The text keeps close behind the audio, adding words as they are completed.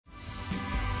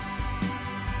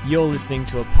You're listening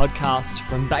to a podcast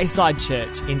from Bayside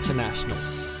Church International.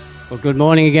 Well, good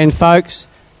morning again, folks.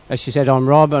 As she said, I'm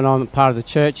Rob and I'm part of the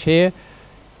church here.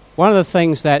 One of the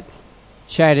things that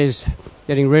Chad is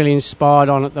getting really inspired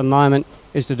on at the moment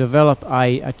is to develop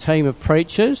a team of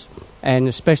preachers, and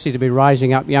especially to be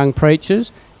raising up young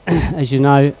preachers. As you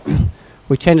know,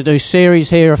 we tend to do series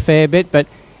here a fair bit, but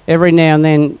every now and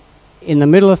then in the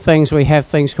middle of things we have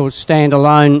things called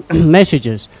standalone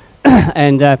messages.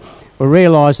 And we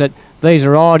realise that these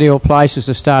are ideal places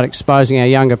to start exposing our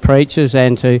younger preachers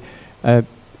and to,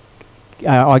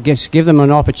 I guess, give them an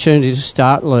opportunity to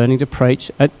start learning to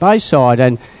preach at Bayside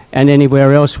and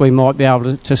anywhere else we might be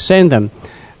able to send them.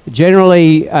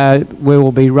 Generally, we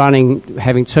will be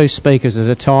having two speakers at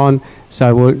a time,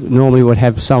 so we normally would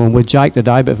have someone with Jake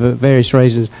today, but for various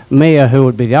reasons, Mia, who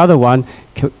would be the other one,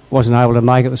 wasn't able to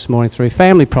make it this morning through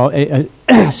family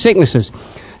sicknesses.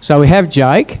 So we have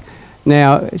Jake.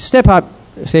 Now, step up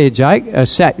here, Jake.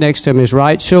 Sat next to him is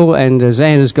Rachel, and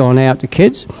Xander's gone out to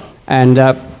kids. And,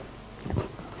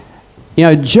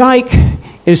 Jake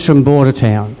is from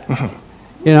Bordertown.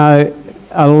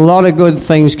 A lot of good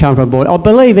things come from Border. I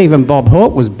believe even Bob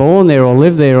Hawke was born there or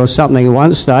lived there or something at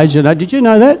one stage. Did you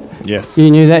know that? Yes. You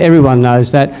knew that? Everyone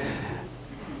knows that.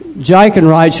 Jake and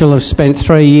Rachel have spent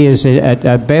 3 years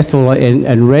at Bethel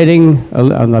and Reading,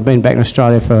 and they've been back in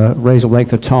Australia for a reasonable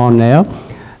length of time now.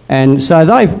 And so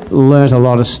they've learnt a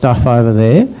lot of stuff over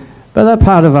there, but they're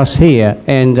part of us here,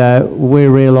 and we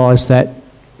realise that,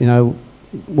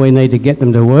 we need to get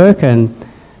them to work and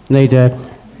need to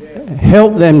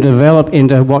help them develop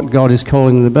into what God is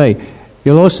calling them to be.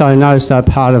 You'll also notice they're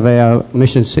part of our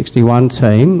Mission 61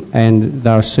 team, and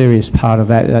they're a serious part of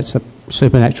that. That's a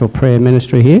supernatural prayer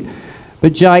ministry here.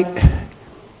 But Jake,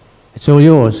 it's all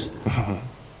yours.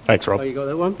 Thanks, Rob. Oh, you got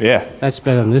that one? Yeah. That's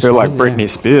better than this one. I feel like Britney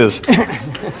Spears.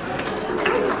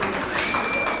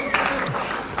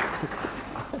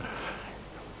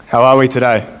 How are we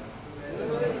today?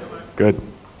 Good.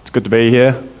 It's good to be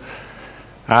here.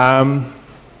 I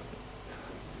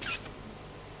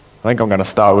think I'm going to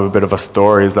start with a bit of a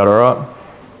story. Is that all right?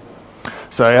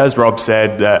 So as Rob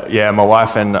said, my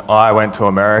wife and I went to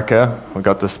America. We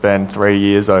got to spend 3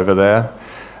 years over there.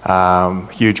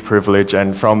 Huge privilege,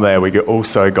 and from there we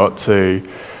also got to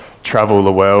travel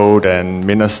the world and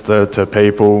minister to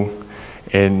people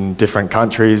in different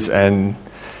countries. And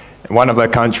one of the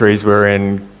countries we're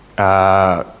in,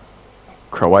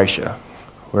 Croatia.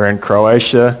 We're in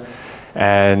Croatia,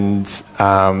 and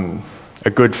a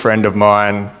good friend of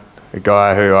mine, a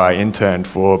guy who I interned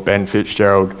for, Ben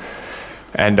Fitzgerald,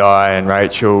 and I and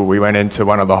Rachel, we went into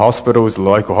one of the hospitals, the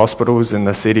local hospitals in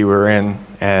the city we're in,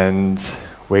 and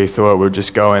we thought we'd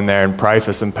just go in there and pray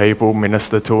for some people,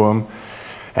 minister to them,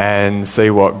 and see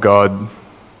what God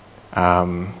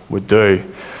would do.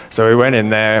 So we went in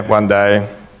there one day,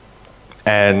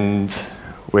 and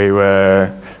we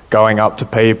were going up to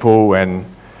people and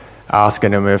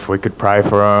asking them if we could pray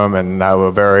for them, and they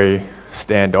were very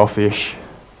standoffish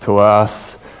to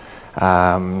us.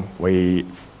 We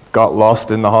got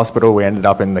lost in the hospital. We ended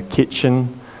up in the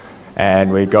kitchen,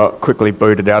 and we got quickly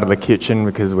booted out of the kitchen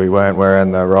because we weren't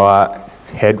wearing the right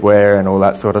headwear and all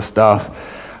that sort of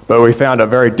stuff. But we found it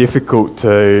very difficult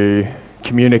to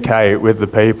communicate with the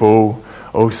people.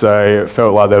 Also, it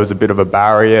felt like there was a bit of a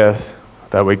barrier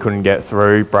that we couldn't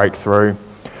break through.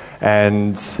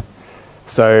 And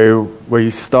so we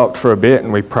stopped for a bit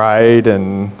and we prayed,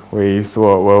 and we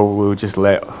thought, well, we'll just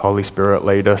let Holy Spirit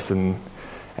lead us and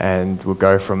we'll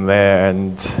go from there.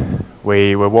 And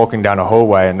we were walking down a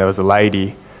hallway, and there was a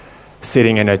lady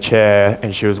sitting in a chair,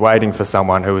 and she was waiting for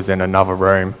someone who was in another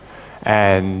room.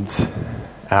 And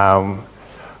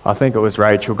I think it was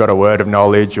Rachel got a word of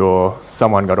knowledge, or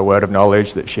someone got a word of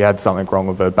knowledge that she had something wrong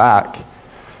with her back.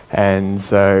 And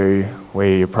so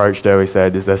we approached her. We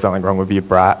said, is there something wrong with your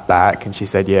back? And she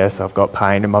said, yes, I've got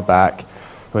pain in my back.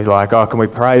 And we were like, can we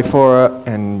pray for it?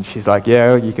 And she's like,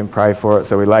 yeah, you can pray for it.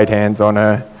 So we laid hands on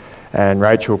her, and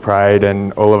Rachel prayed,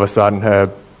 and all of a sudden her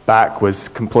back was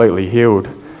completely healed.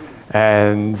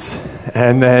 And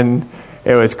then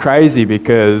it was crazy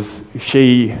because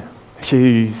she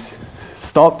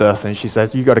stopped us, and she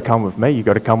says, you got to come with me, you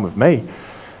got to come with me.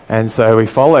 And so we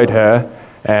followed her,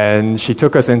 and she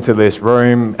took us into this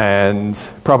room, and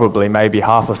probably maybe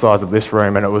half the size of this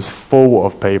room, and it was full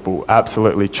of people,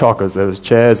 absolutely chockers. There was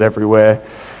chairs everywhere,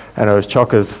 and it was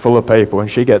chockers full of people. And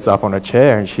she gets up on a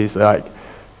chair, and she's like,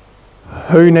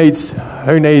 who needs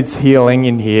healing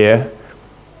in here?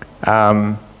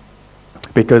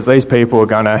 Because these people are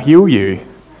going to heal you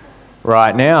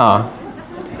right now.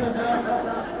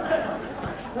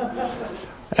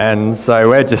 And so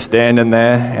we're just standing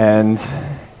there, and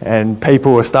and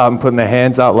people were starting putting their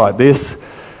hands up like this.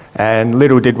 And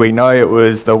little did we know it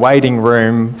was the waiting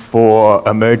room for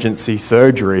emergency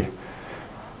surgery.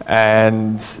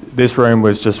 And this room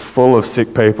was just full of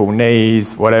sick people,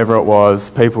 knees, whatever it was.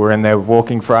 People were in there with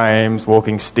walking frames,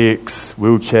 walking sticks,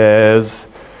 wheelchairs.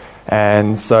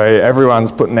 And so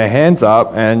everyone's putting their hands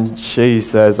up, and she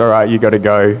says, all right, you got to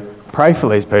go pray for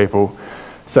these people.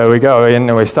 So we go in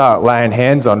and we start laying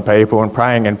hands on people and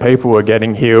praying, and people are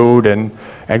getting healed, and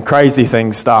crazy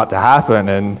things start to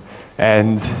happen.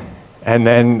 And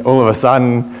then all of a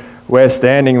sudden, we're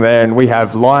standing there and we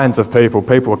have lines of people.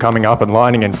 People are coming up and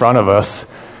lining in front of us.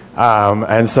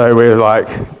 And so we're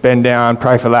like, bend down,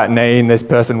 pray for that knee, and this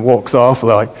person walks off.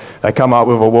 Like, they come up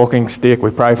with a walking stick, we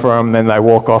pray for them, then they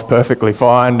walk off perfectly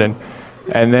fine.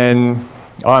 And then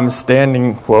I'm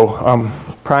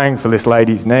praying for this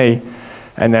lady's knee,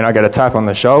 and then I get a tap on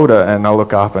the shoulder, and I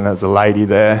look up and there's a lady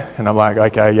there, and I'm like,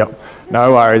 okay, yep,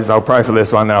 no worries, I'll pray for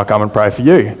this one, then I'll come and pray for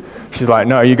you. She's like,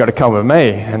 no, you got to come with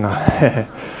me.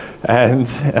 And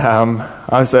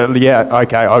I said, yeah,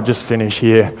 okay, I'll just finish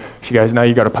here. She goes, no,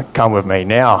 you got to come with me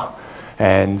now.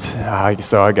 And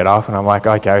so I get up and I'm like,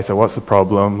 okay, so what's the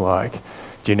problem? Like,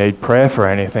 do you need prayer for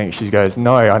anything? She goes,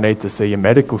 no, I need to see your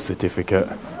medical certificate.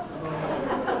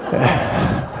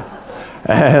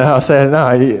 And I said,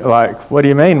 no, like, what do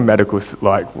you mean medical?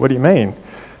 Like, what do you mean?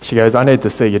 She goes, I need to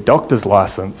see your doctor's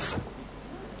license.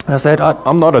 I said,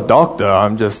 I'm not a doctor.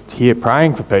 I'm just here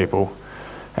praying for people.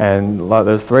 And like,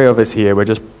 there's 3 of us here. We're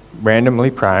just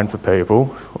randomly praying for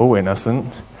people, all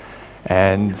innocent.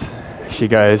 And she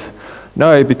goes,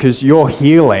 no, because you're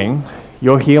healing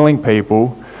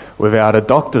people without a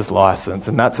doctor's license,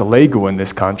 and that's illegal in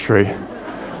this country. And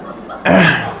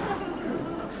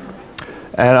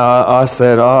I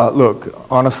said, look,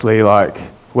 honestly, like,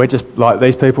 we're just, like,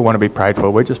 these people want to be prayed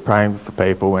for. We're just praying for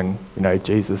people, and, you know,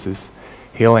 Jesus is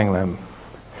healing them.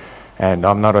 And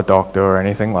I'm not a doctor or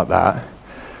anything like that.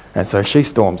 And so she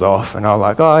storms off, and I'm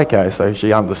like, oh, okay, so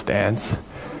she understands.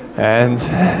 And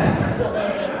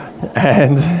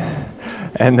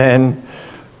then,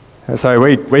 so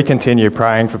we continue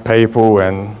praying for people,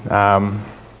 and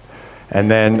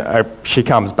then she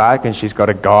comes back, and she's got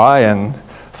a guy, and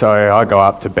so I go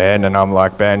up to Ben, and I'm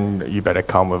like, Ben, you better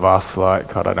come with us,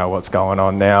 like, I don't know what's going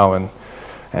on now.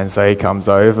 And so he comes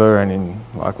over, and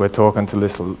like, we're talking to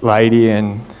this lady,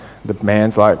 and the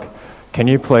man's like, can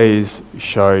you please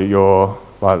show your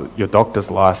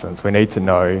doctor's license? We need to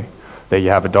know that you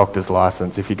have a doctor's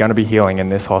license. If you're going to be healing in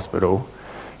this hospital,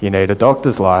 you need a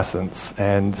doctor's license.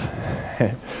 And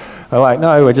we're like,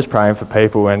 no, we're just praying for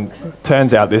people. And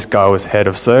turns out this guy was head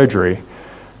of surgery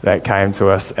that came to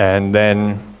us. And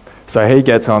then, so he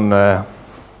gets on the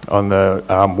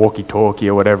walkie-talkie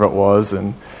or whatever it was,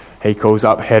 and he calls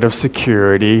up head of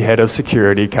security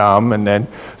come. And then,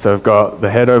 so we've got the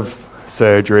head of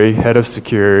surgery, head of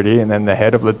security, and then the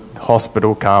head of the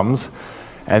hospital comes,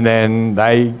 and then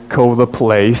they call the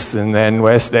police, and then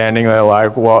we're standing there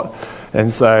like, what?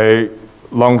 And so,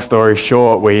 long story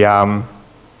short, we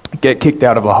get kicked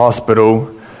out of the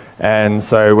hospital, and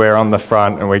so we're on the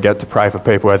front, and we get to pray for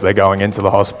people as they're going into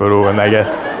the hospital, and they get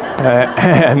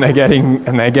and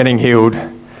they're getting healed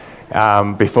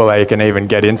before they can even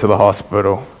get into the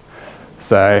hospital.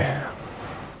 So.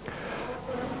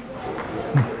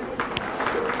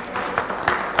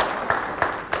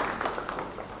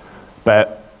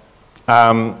 But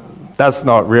that's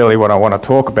not really what I want to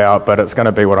talk about, but it's going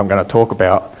to be what I'm going to talk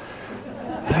about.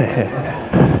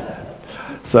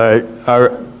 So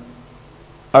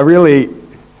I really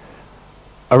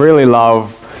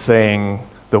love seeing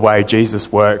the way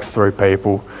Jesus works through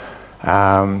people.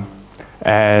 And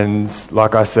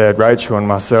like I said, Rachel and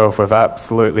myself have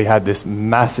absolutely had this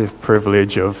massive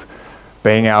privilege of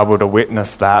being able to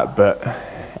witness that,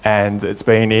 and it's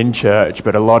been in church,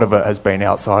 but a lot of it has been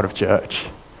outside of church.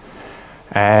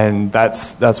 And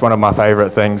that's one of my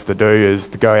favourite things to do, is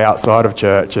to go outside of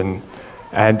church and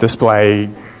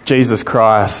display Jesus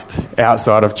Christ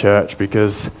outside of church,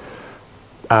 because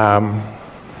a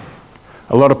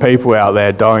lot of people out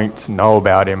there don't know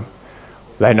about him.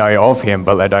 They know of him,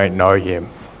 but they don't know him.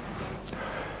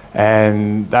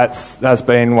 And that's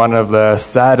been one of the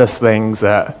saddest things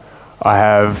that I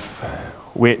have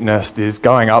witnessed, is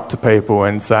going up to people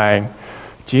and saying,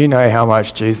 do you know how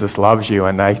much Jesus loves you?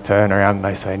 And they turn around and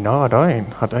they say, no, I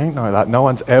don't know that. No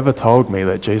one's ever told me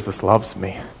that Jesus loves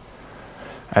me.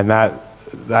 And that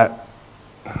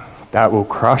will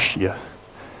crush you.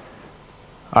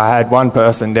 I had one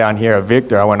person down here, a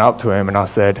Victor, I went up to him and I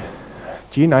said,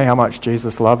 do you know how much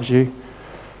Jesus loves you?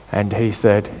 And he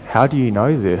said, how do you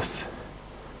know this?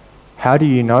 How do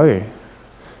you know?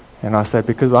 And I said,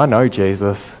 because I know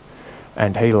Jesus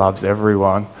and he loves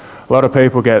everyone. A lot of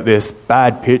people get this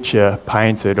bad picture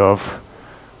painted of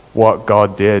what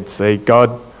God did. See,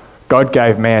 God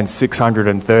gave man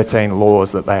 613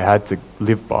 laws that they had to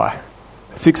live by.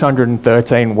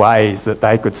 613 ways that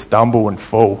they could stumble and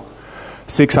fall.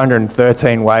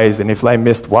 613 ways, and if they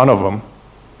missed one of them,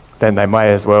 then they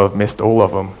may as well have missed all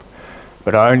of them.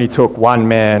 But it only took one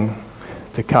man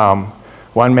to come.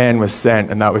 One man was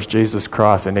sent, and that was Jesus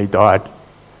Christ, and he died.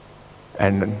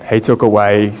 And he took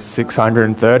away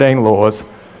 613 laws.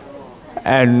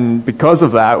 And because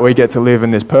of that, we get to live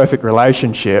in this perfect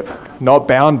relationship, not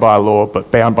bound by law,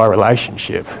 but bound by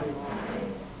relationship.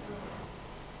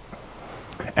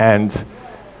 And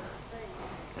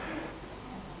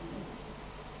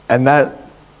that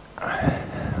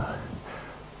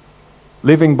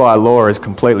living by law is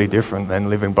completely different than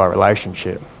living by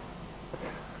relationship.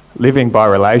 Living by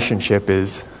relationship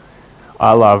is,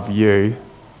 I love you,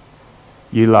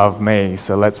 you love me,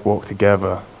 so let's walk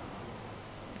together.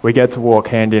 We get to walk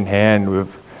hand in hand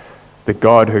with the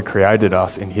God who created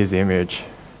us in his image.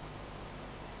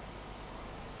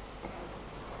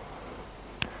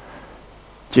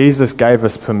 Jesus gave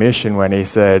us permission when he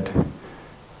said,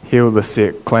 heal the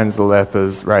sick, cleanse the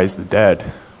lepers, raise the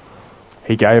dead.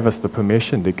 He gave us the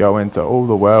permission to go into all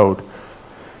the world.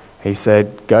 He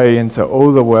said, go into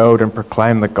all the world and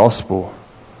proclaim the gospel.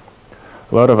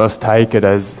 A lot of us take it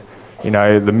as,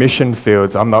 the mission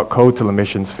fields. I'm not called to the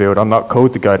missions field. I'm not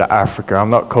called to go to Africa.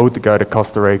 I'm not called to go to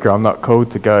Costa Rica. I'm not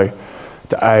called to go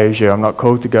to Asia. I'm not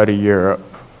called to go to Europe.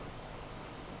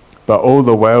 But all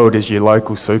the world is your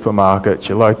local supermarket,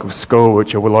 your local school,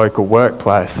 it's your local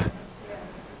workplace.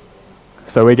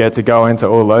 So we get to go into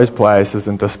all those places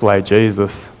and display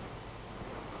Jesus.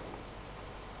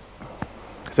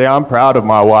 See, I'm proud of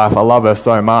my wife. I love her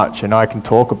so much, and I can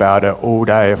talk about it all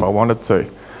day if I wanted to.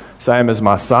 Same as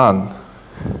my son.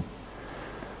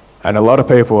 And a lot of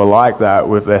people are like that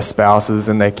with their spouses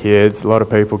and their kids. A lot of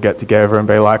people get together and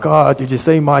be like, oh, did you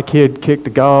see my kid kick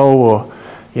the goal? Or,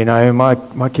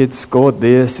 my kid scored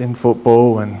this in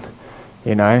football. And,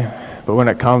 but when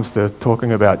it comes to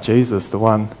talking about Jesus, the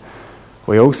one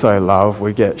we also love,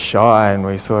 we get shy and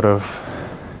we sort of,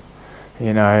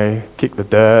 kick the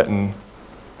dirt and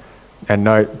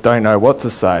don't know what to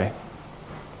say.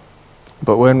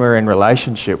 But when we're in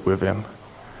relationship with him,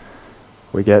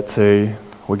 we get to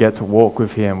walk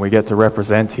with him, we get to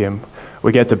represent him,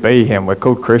 we get to be him. We're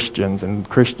called Christians, and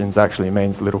Christians actually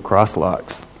means little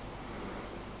Christ-likes.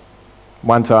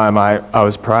 One time I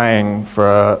was praying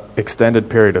for an extended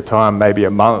period of time, maybe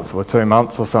a month or 2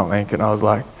 months or something, and I was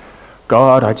like,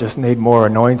 God, I just need more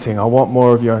anointing. I want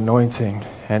more of your anointing.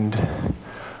 And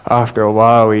after a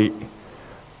while,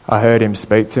 I heard him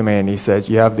speak to me, and he says,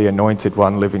 you have the anointed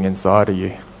one living inside of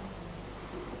you.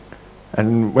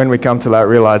 And when we come to that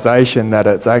realization that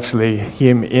it's actually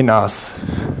him in us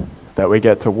that we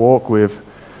get to walk with,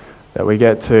 that we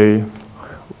get to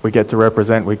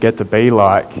represent, we get to be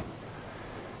like,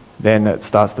 then it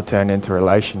starts to turn into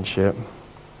relationship.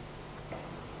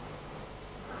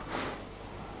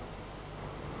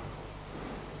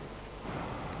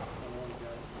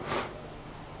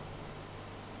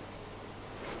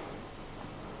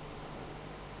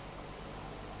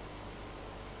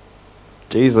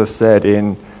 Jesus said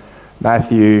in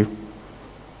Matthew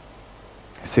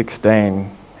 16,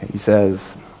 he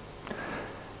says,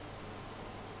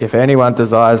 if anyone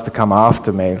desires to come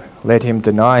after me, let him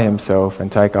deny himself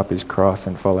and take up his cross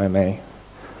and follow me.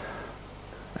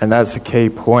 And that's a key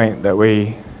point that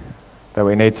we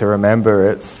need to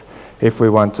remember. It's if we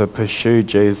want to pursue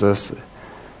Jesus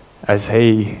as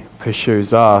he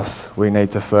pursues us, we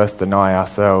need to first deny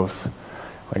ourselves.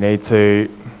 We need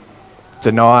to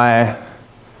deny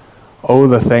all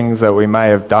the things that we may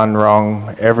have done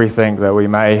wrong, everything that we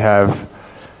may have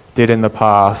did in the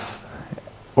past,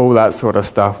 all that sort of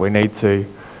stuff. We need to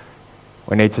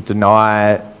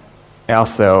deny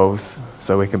ourselves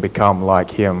so we can become like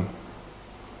him.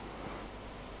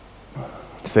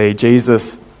 See,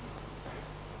 Jesus,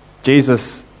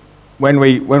 when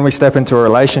we step into a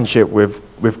relationship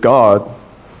with God,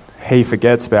 he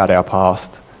forgets about our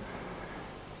past.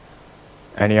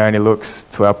 And he only looks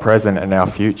to our present and our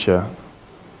future.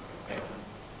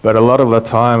 But a lot of the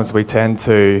times we tend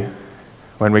to,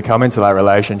 when we come into that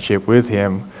relationship with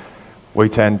him, we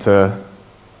tend to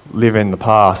live in the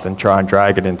past and try and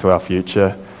drag it into our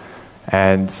future.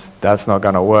 And that's not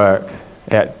going to work.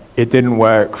 It didn't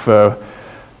work for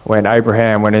when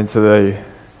Abraham went into the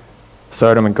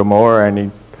Sodom and Gomorrah and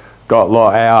he got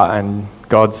Lot out, and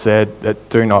God said that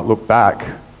do not look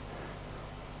back.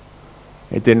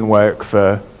 It didn't work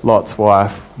for Lot's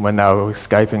wife when they were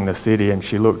escaping the city, and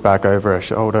she looked back over her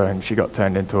shoulder and she got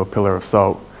turned into a pillar of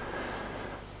salt.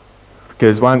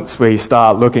 Because once we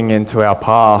start looking into our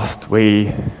past,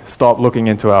 we stop looking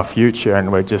into our future,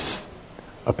 and we're just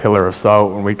a pillar of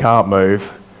salt, and we can't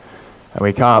move, and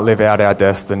we can't live out our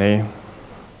destiny,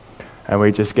 and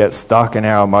we just get stuck in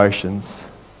our emotions,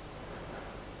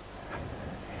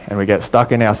 and we get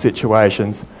stuck in our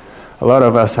situations. A lot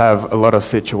of us have a lot of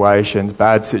situations,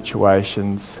 bad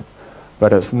situations,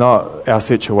 but it's not our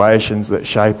situations that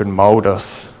shape and mold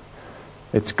us.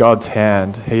 It's God's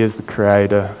hand. He is the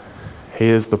creator. He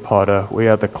is the potter. We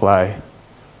are the clay.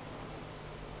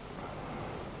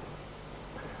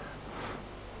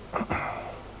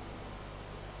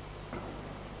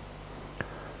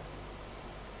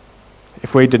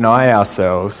 If we deny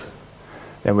ourselves,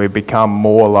 then we become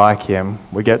more like him.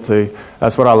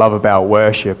 That's what I love about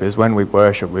worship, is when we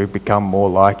worship, we become more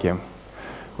like him.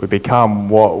 We become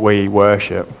what we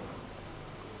worship.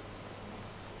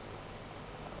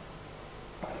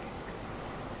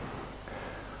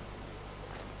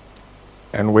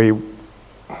 And we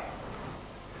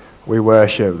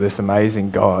worship this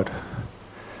amazing God.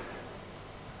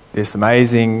 This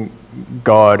amazing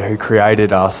God who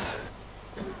created us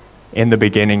in the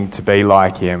beginning to be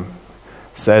like him.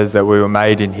 Says that we were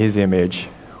made in his image.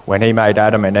 When he made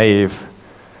Adam and Eve,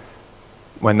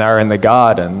 when they were in the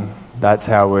garden, that's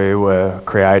how we were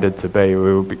created to be.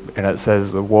 And it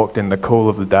says we walked in the cool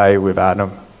of the day with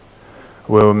Adam.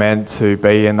 We were meant to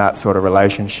be in that sort of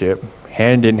relationship,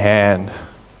 hand in hand.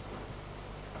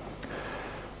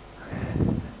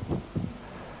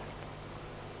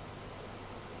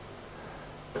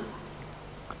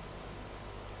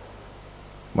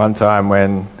 One time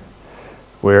when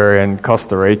we were in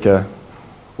Costa Rica,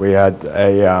 we had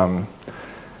an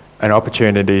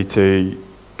opportunity to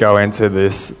go into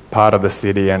this part of the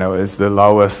city, and it was the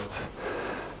lowest,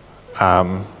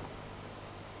 it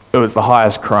was the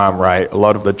highest crime rate. A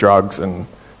lot of the drugs and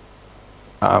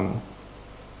a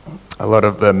lot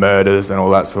of the murders and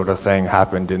all that sort of thing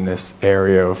happened in this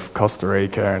area of Costa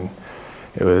Rica, and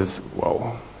it was,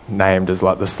 named as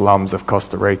like the slums of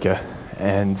Costa Rica.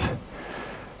 And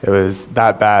it was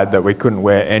that bad that we couldn't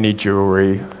wear any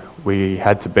jewelry. We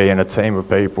had to be in a team of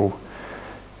people.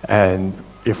 And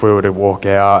if we were to walk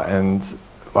out, and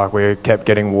like we kept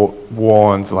getting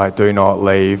warned, like, do not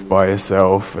leave by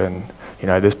yourself. And,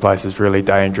 this place is really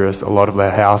dangerous. A lot of the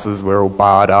houses were all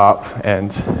barred up.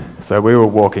 And so we were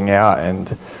walking out,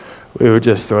 and we were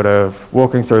just sort of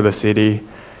walking through the city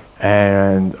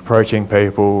and approaching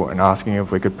people and asking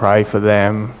if we could pray for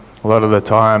them. A lot of the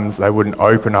times they wouldn't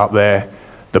open up the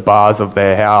bars of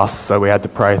their house, so we had to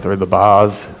pray through the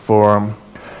bars for them.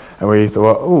 And we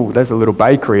thought, there's a little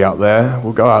bakery up there.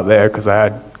 We'll go out there because they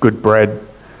had good bread.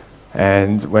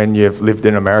 And when you've lived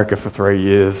in America for 3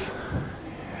 years,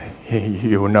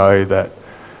 you will know that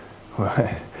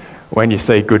when you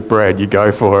see good bread, you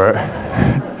go for it.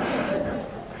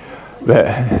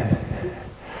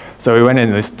 So we went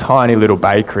in this tiny little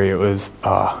bakery. It was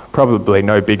probably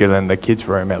no bigger than the kids'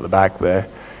 room at the back there.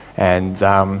 And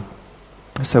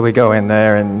so we go in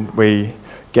there, and we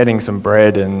getting some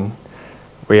bread, and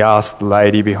we asked the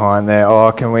lady behind there,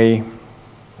 can we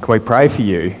pray for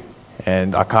you?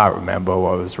 And I can't remember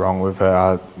what was wrong with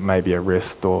her, maybe a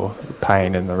wrist or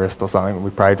pain in the wrist or something. We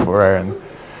prayed for her,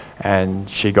 and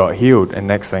she got healed. And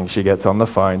next thing, she gets on the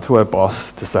phone to her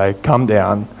boss to say, come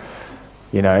down,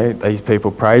 these people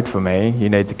prayed for me, you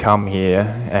need to come here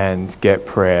and get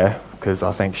prayer, because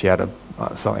I think she had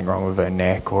something wrong with her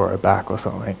neck or her back or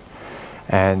something.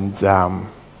 And so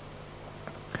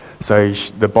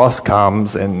the boss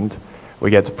comes, and we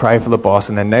get to pray for the boss.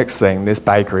 And the next thing, this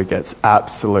bakery gets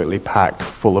absolutely packed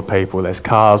full of people. There's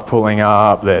cars pulling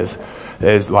up. There's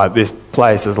like, this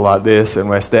place is like this, and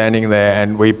we're standing there,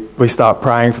 and we start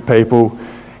praying for people.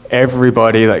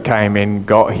 Everybody that came in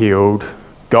got healed,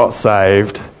 got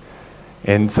saved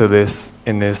in this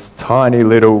tiny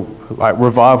little, like,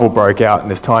 revival broke out in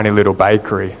this tiny little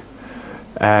bakery.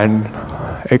 And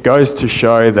it goes to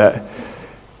show that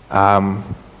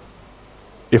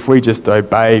if we just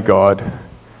obey God,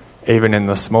 even in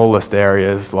the smallest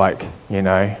areas, like,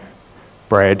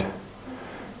 bread,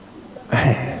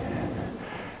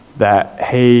 that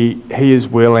He is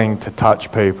willing to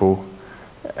touch people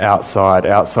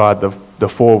outside the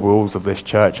four walls of this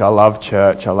church. I love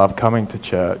church. I love coming to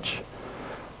church.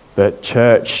 But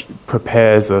church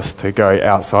prepares us to go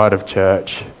outside of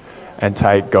church and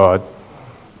take God.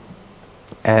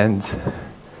 And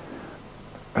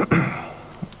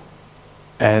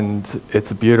it's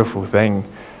a beautiful thing.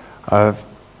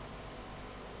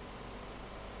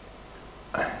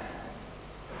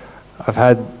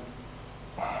 I've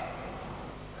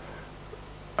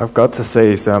got to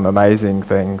see some amazing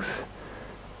things.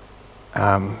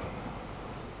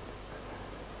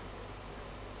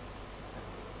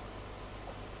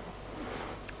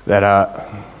 That are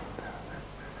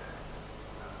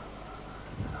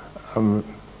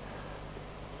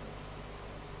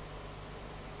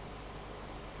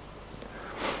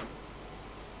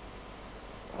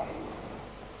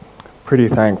pretty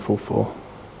thankful for.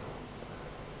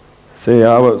 See,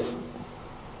 I was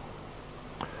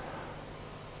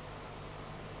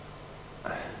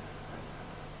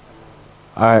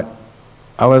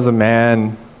a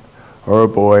man or a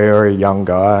boy or a young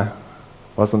guy,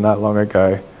 wasn't that long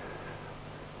ago,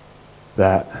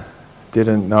 that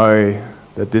didn't know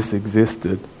that this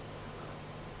existed.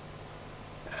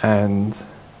 And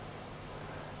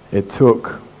it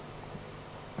took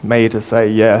me to say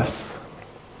yes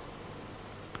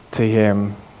to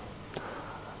him.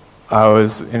 I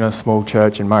was in a small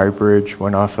church in Murray Bridge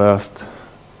when I first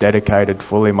dedicated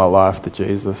fully my life to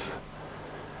Jesus.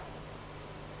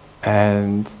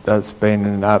 And that's been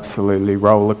an absolutely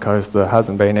roller coaster. It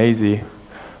hasn't been easy,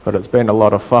 but it's been a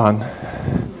lot of fun.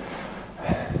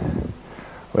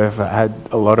 We've had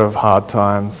a lot of hard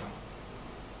times.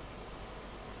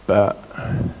 But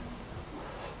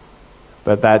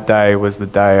that day was the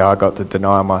day I got to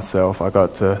deny myself. I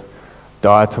got to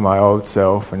die to my old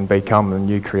self and become a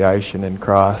new creation in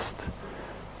Christ.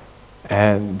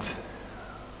 And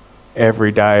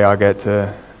every day I get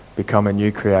to become a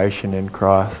new creation in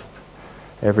Christ.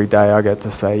 Every day I get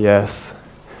to say yes.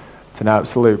 It's an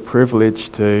absolute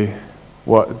privilege to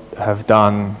have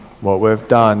done what we've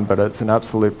done, but it's an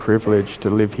absolute privilege to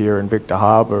live here in Victor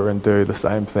Harbor and do the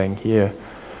same thing here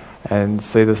and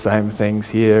see the same things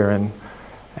here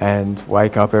and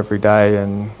wake up every day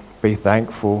and be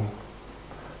thankful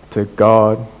to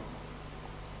God.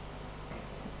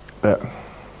 But,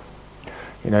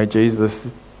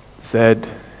 Jesus said,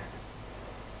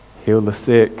 heal the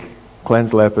sick,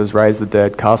 cleanse lepers, raise the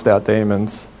dead, cast out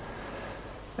demons.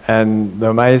 And the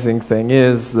amazing thing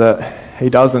is that he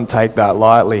doesn't take that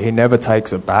lightly. He never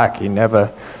takes it back. He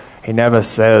never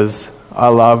says, I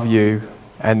love you,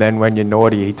 and then when you're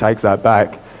naughty, he takes that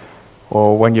back.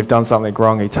 Or when you've done something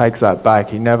wrong, he takes that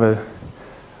back. He'll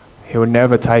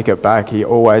never take it back. He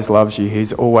always loves you.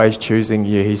 He's always choosing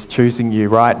you. He's choosing you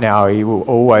right now. He will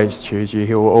always choose you.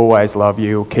 He will always love you.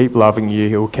 He'll keep loving you.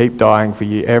 He'll keep dying for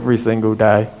you every single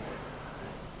day.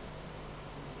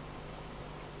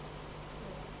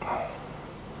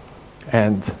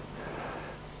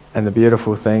 And the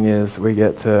beautiful thing is we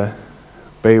get to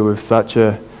be with such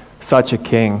a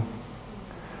king,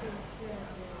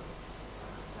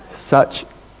 such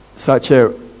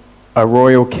a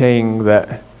royal king,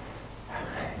 that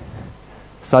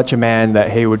such a man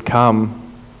that he would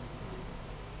come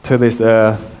to this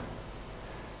earth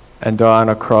and die on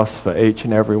a cross for each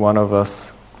and every one of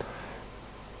us.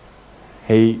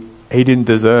 He didn't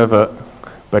deserve it,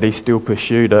 but he still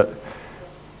pursued it.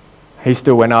 He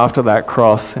still went after that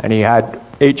cross, and he had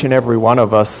each and every one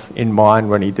of us in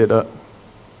mind when he did it.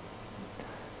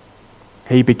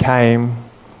 He became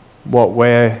what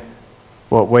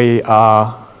we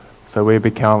are, so we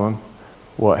become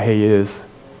what he is.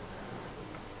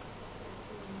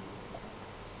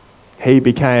 He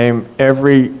became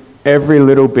every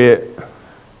little bit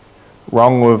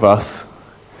wrong with us.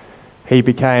 He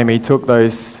took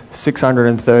those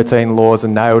 613 laws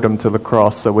and nailed them to the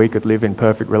cross so we could live in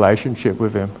perfect relationship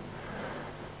with him.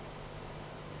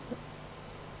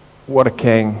 What a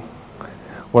king.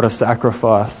 What a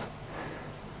sacrifice.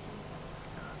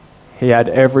 He had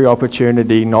every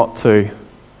opportunity not to.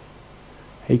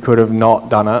 He could have not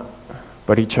done it,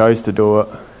 but he chose to do it.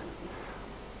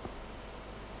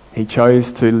 He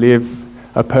chose to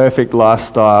live a perfect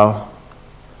lifestyle.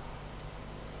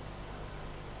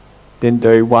 Didn't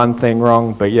do one thing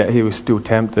wrong, but yet he was still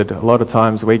tempted. A lot of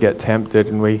times we get tempted,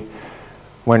 and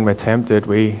when we're tempted,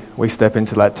 we step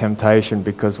into that temptation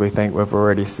because we think we've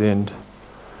already sinned.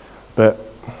 But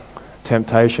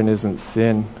temptation isn't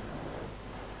sin.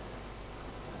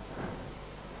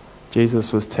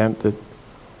 Jesus was tempted.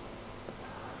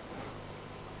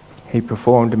 He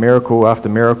performed miracle after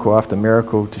miracle after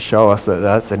miracle to show us that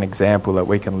that's an example that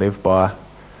we can live by.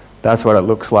 That's what it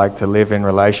looks like to live in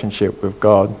relationship with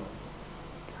God.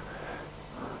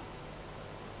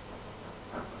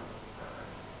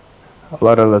 A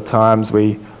lot of the times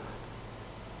we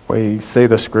see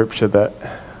the scripture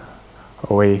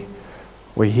or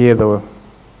we hear the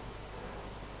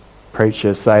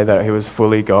preachers say that he was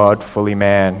fully God, fully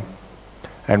man.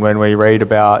 And when we read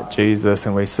about Jesus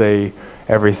and we see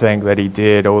everything that he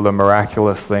did, all the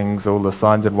miraculous things, all the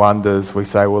signs and wonders, we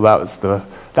say, well, that's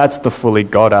the fully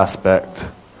God aspect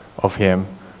of him.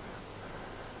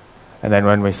 And then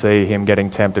when we see him getting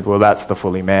tempted, well, that's the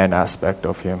fully man aspect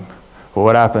of him. Well,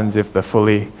 what happens if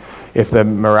the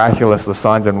miraculous, the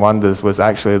signs and wonders was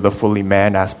actually the fully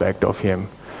man aspect of him?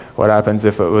 What happens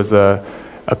if it was a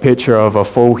picture of a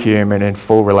full human in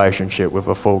full relationship with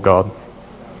a full God?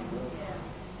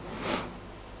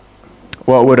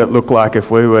 What would it look like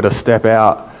if we were to step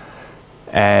out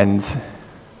and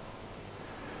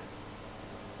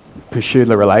pursue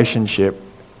the relationship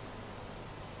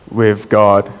with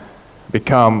God,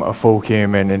 become a full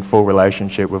human in full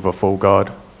relationship with a full God?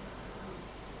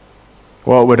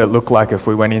 What would it look like if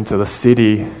we went into the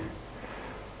city,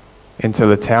 into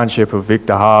the township of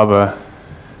Victor Harbor,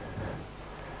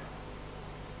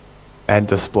 and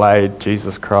displayed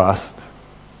Jesus Christ?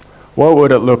 What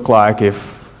would it look like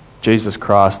if Jesus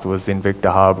Christ was in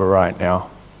Victor Harbor right now?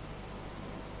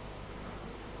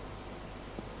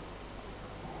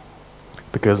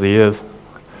 Because he is.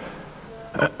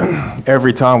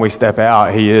 Every time we step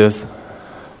out, he is.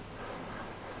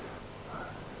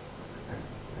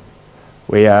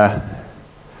 I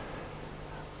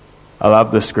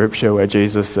love the scripture where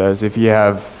Jesus says, if you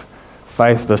have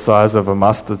faith the size of a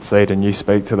mustard seed and you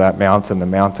speak to that mountain, the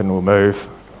mountain will move.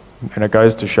 And it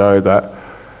goes to show that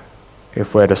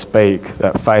if we're to speak,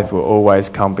 that faith will always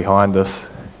come behind us.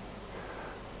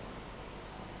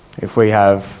 If we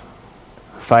have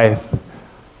faith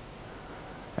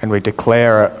and we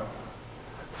declare it,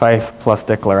 faith plus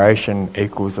declaration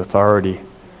equals authority.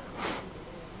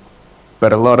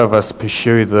 But a lot of us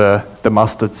pursue the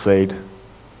mustard seed.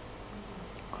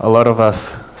 A lot of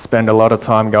us spend a lot of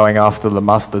time going after the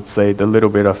mustard seed, the little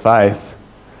bit of faith,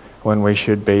 when we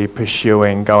should be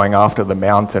pursuing going after the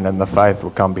mountain, and the faith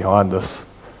will come behind us.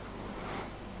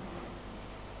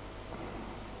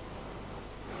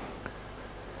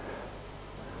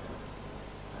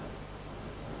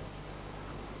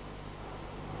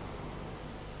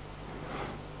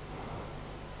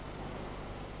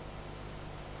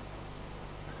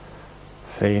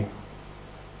 See,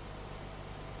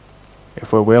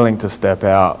 if we're willing to step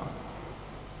out,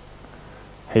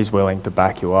 he's willing to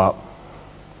back you up.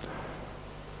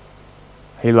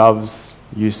 He loves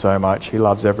you so much, he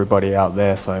loves everybody out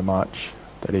there so much,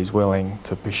 that he's willing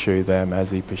to pursue them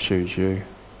as he pursues you.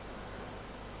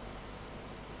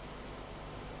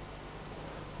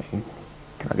 Can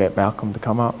I get Malcolm to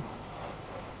come up,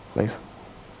 please?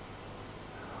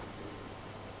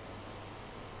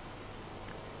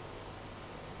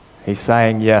 He's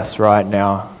saying yes right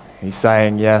now. He's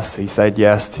saying yes. He said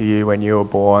yes to you when you were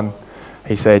born.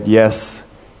 He said yes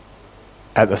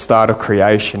at the start of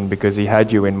creation because he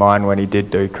had you in mind when he did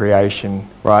do creation.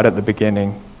 Right at the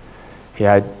beginning, he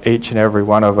had each and every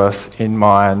one of us in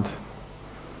mind.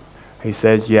 He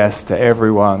says yes to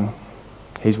everyone.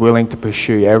 He's willing to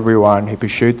pursue everyone. He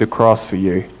pursued the cross for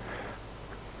you.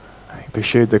 He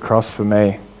pursued the cross for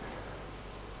me.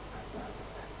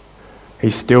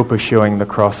 He's still pursuing the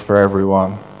cross for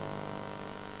everyone.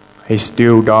 He's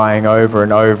still dying over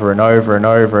and over and over and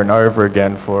over and over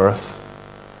again for us.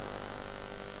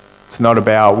 It's not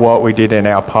about what we did in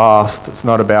our past. It's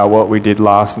not about what we did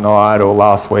last night or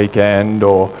last weekend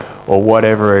or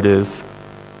whatever it is.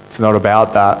 It's not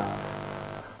about that.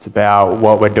 It's about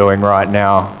what we're doing right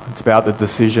now. It's about the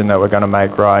decision that we're going to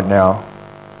make right now.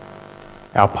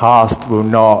 Our past will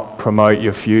not promote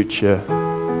your future.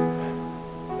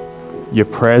 Your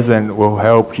present will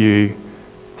help you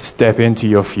step into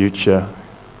your future.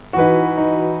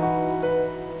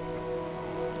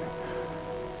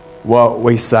 What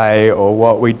we say or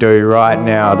what we do right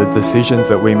now, the decisions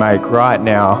that we make right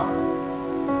now,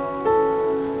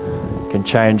 can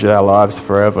change our lives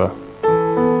forever.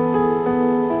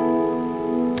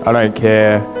 I don't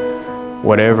care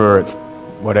whatever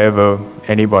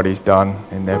anybody's done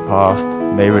in their past,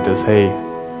 neither does he.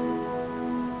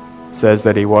 It says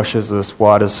that he washes us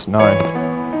white as snow.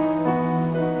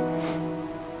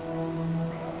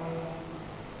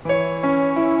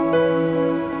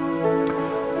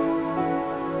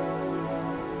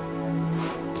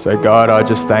 So God, I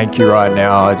just thank you right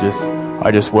now.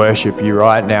 I just worship you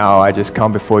right now. I just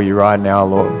come before you right now,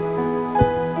 Lord.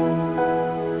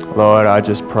 Lord, I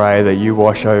just pray that you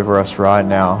wash over us right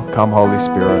now. Come, Holy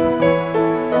Spirit.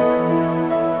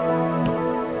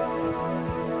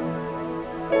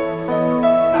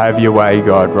 Have your way,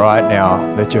 God, right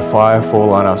now. Let your fire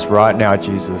fall on us right now,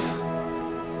 Jesus.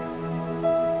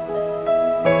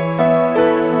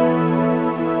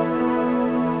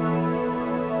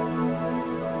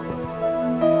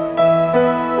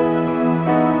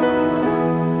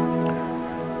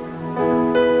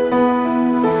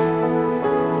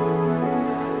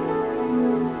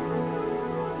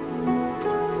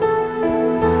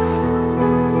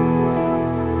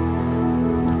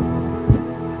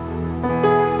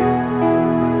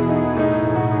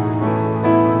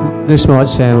 this might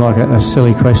sound like a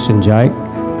silly question, Jake,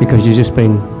 because you've just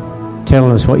been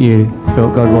telling us what you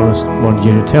felt God wanted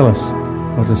you to tell us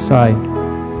or to say.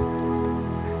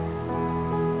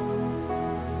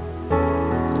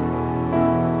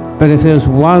 But if there's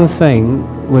one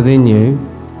thing within you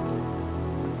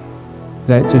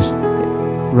that just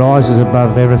rises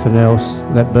above everything else,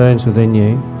 that burns within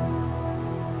you,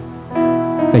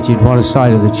 that you'd want to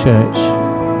say to the church,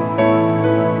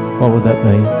 what would that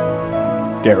be?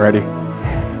 Get ready.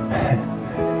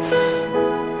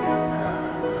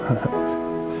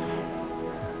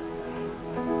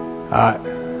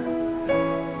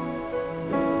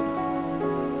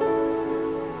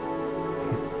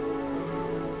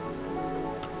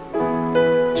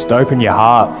 Just open your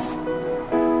hearts.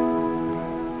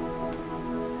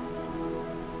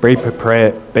 Be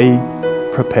prepared. Be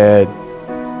prepared.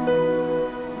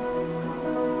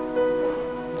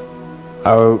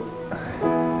 Oh.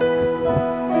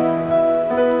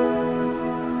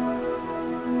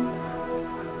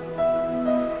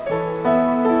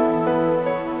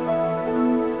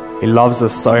 He loves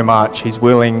us so much. He's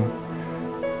willing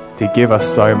to give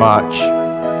us so much.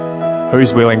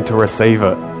 Who's willing to receive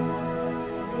it?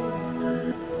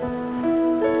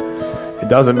 It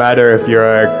doesn't matter if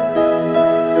you're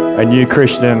a new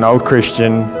Christian, an old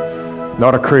Christian,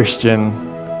 not a Christian,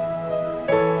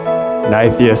 an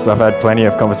atheist. I've had plenty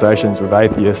of conversations with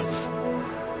atheists,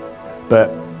 but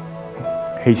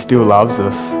he still loves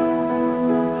us,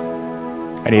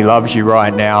 and he loves you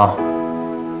right now.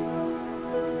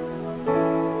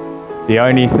 The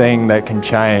only thing that can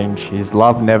change, his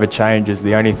love never changes.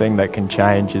 The only thing that can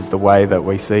change is the way that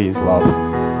we see his love.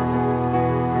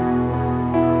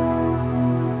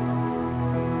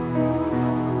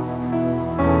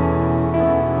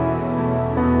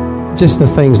 Just the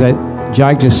things that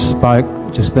Jake just spoke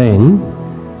just then,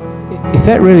 if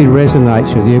that really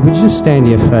resonates with you, would you just stand to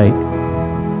your feet?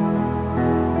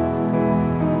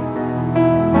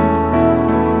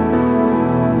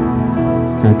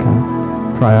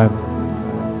 Okay, pray over.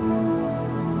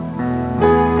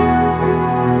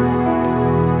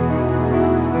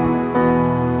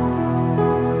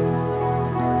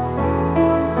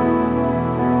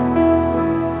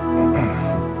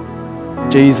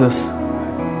 Jesus,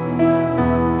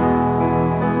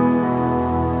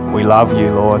 we love you,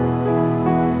 Lord.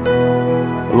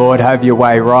 Lord, have your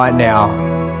way right now.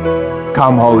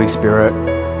 Come, Holy Spirit,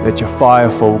 let your fire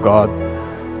fall, God.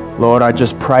 Lord, I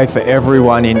just pray for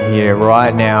everyone in here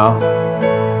right now.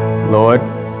 Lord,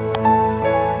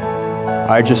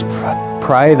 I just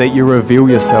pray that you reveal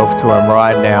yourself to them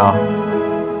right now.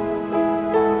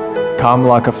 Come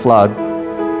like a flood.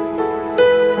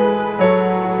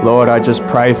 Lord, I just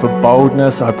pray for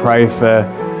boldness. I pray for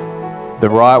the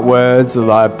right words.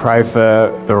 I pray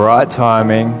for the right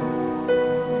timing.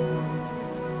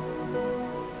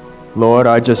 Lord,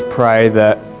 I just pray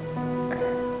that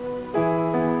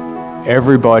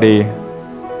everybody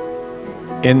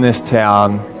in this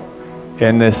town,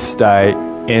 in this state,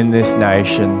 in this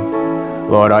nation,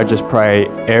 Lord, I just pray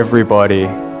everybody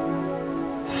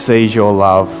sees your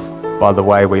love by the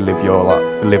way we live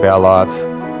our lives.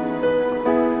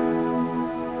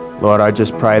 Lord, I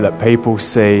just pray that people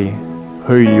see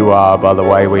who you are by the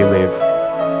way we live.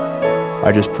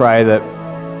 I just pray that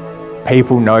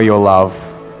people know your love.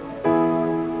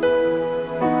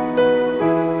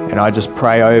 And I just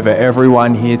pray over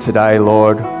everyone here today,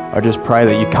 Lord. I just pray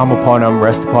that you come upon them,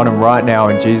 rest upon them right now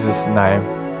in Jesus' name.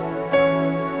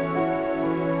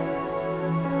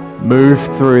 Move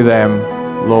through them,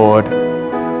 Lord.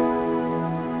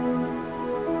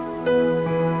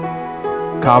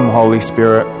 Come, Holy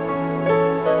Spirit.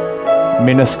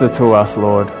 Minister to us,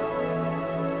 Lord.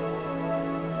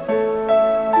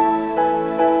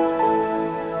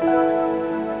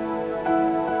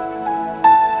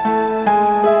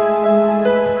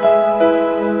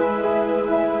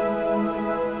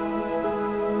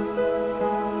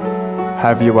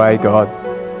 Have your way, God.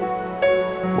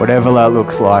 Whatever that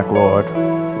looks like, Lord,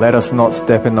 let us not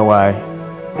step in the way.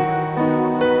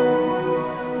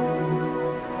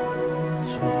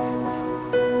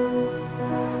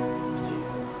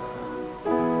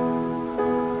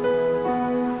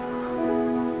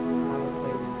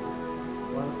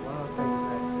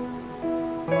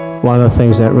 One of the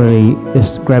things that really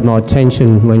just grabbed my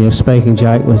attention when you were speaking,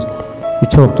 Jake, was you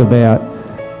talked about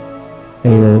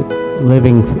either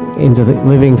living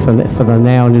for the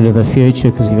now and into the future,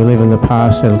 because if you live in the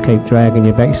past, it'll keep dragging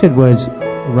you back. You said words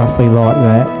roughly like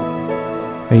that.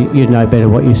 You'd know better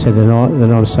what you said than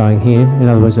I'm saying here. In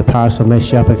other words, the past will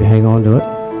mess you up if you hang on to it.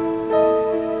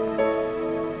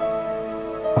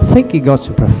 I think you got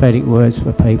some prophetic words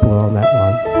for people on that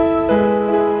one.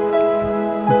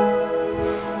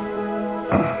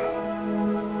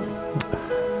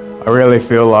 I really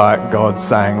feel like God's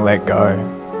saying, let go.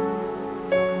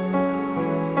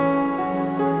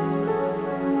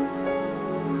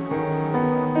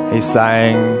 He's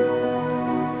saying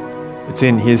it's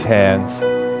in His hands.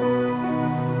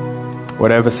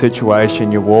 Whatever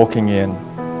situation you're walking in,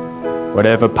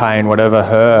 whatever pain, whatever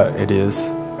hurt it is,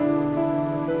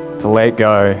 to let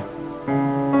go.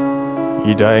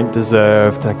 You don't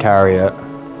deserve to carry it,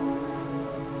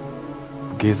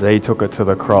 because He took it to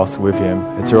the cross with Him.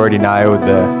 It's already nailed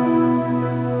there.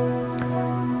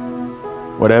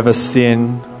 Whatever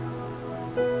sin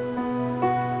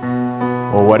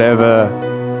or whatever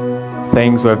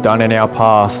things we've done in our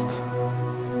past,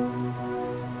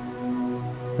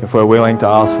 if we're willing to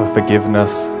ask for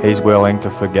forgiveness, He's willing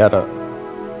to forget it.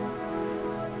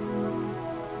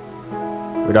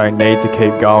 We don't need to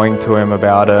keep going to Him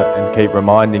about it and keep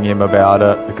reminding Him about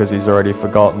it, because He's already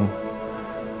forgotten.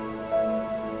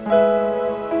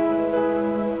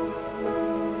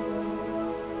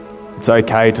 It's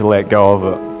okay to let go of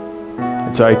it.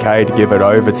 It's okay to give it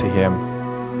over to Him.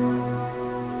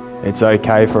 It's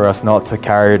okay for us not to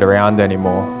carry it around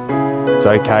anymore. It's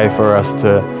okay for us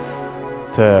to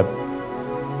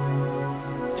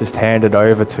just hand it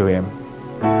over to Him.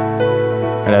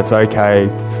 And it's okay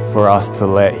for us to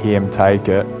let Him take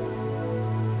it.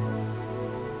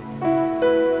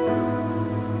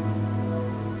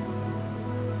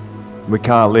 We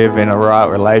can't live in a right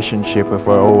relationship if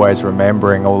we're always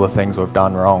remembering all the things we've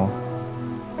done wrong.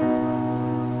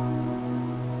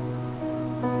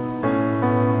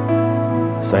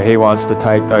 So He wants to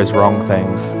take those wrong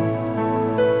things,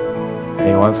 and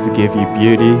He wants to give you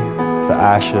beauty for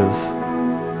ashes,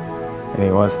 and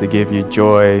He wants to give you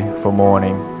joy for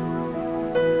mourning.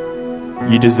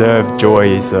 You deserve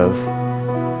joy, He says.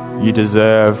 You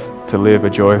deserve to live a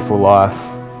joyful life.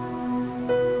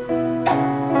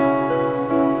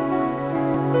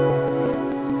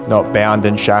 Not bound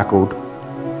and shackled,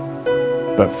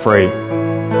 but free.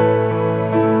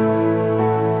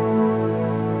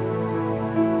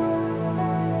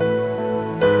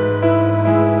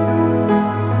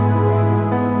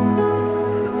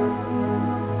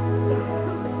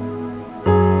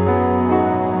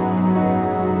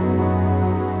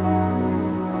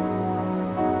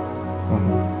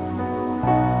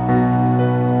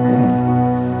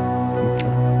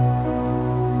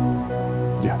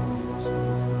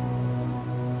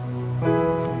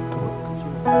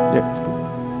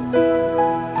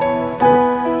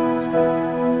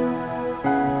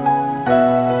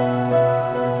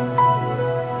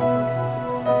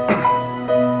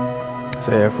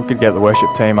 So yeah, if we could get the worship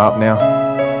team up now.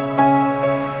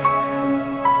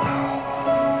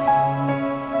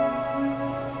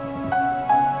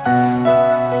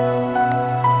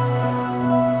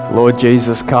 Lord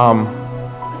Jesus, come.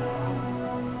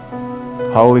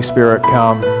 Holy Spirit,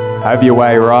 come. Have your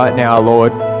way right now,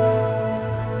 Lord.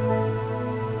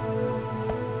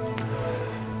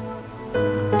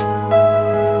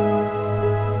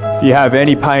 If you have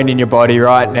any pain in your body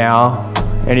right now,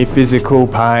 any physical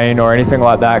pain or anything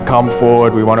like that, come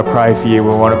forward. We want to pray for you.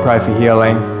 We want to pray for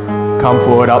healing. Come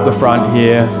forward up the front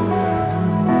here.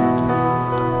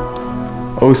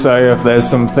 Also, if there's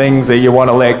some things that you want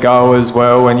to let go as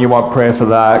well and you want prayer for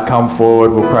that, come forward.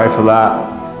 We'll pray for that.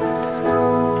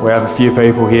 We have a few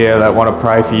people here that want to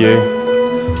pray for you.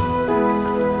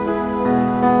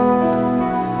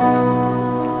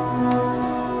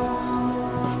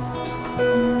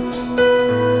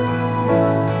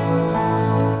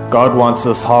 God wants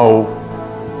us whole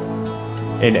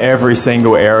in every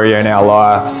single area in our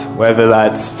lives, whether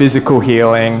that's physical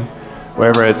healing,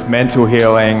 whether it's mental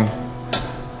healing.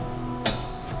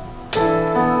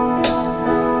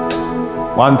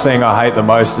 One thing I hate the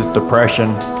most is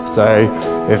depression. So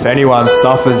if anyone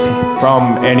suffers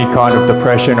from any kind of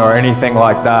depression or anything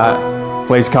like that,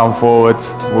 please come forward.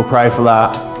 We'll pray for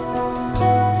that.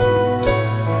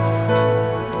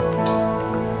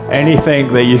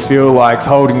 Anything that you feel like's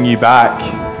holding you back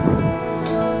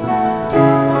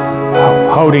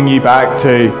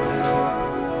to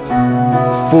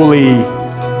fully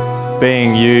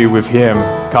being you with Him,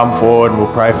 come forward and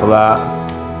we'll pray for that.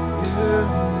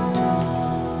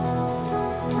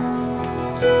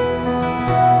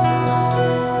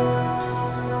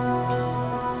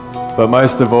 But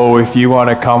most of all, if you want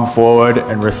to come forward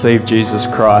and receive Jesus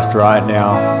Christ right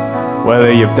now,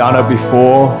 whether you've done it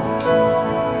before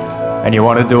and you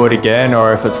want to do it again,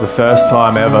 or if it's the first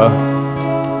time ever,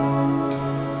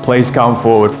 please come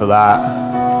forward for that,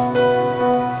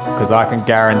 because I can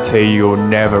guarantee you'll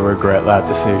never regret that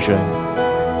decision.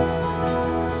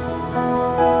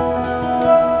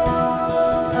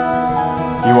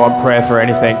 you want prayer for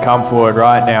anything, come forward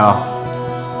right now.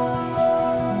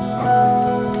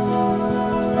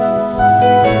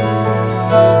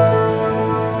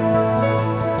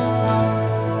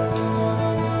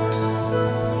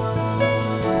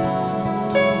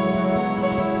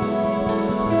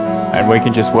 And we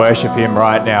can just worship him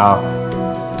right now.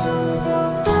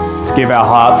 Let's give our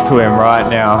hearts to him right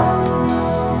now.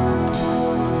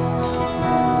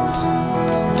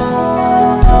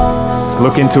 Let's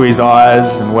look into his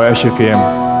eyes and worship him.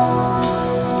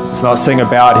 Let's not sing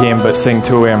about him, but sing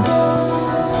to him.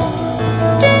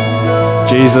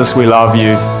 Jesus, we love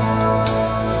you.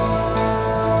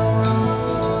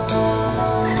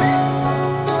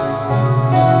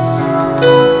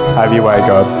 Have your way,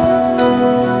 God.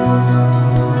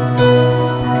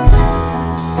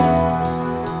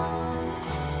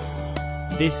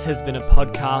 This has been a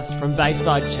podcast from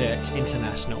Bayside Church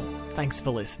International. Thanks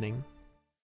for listening.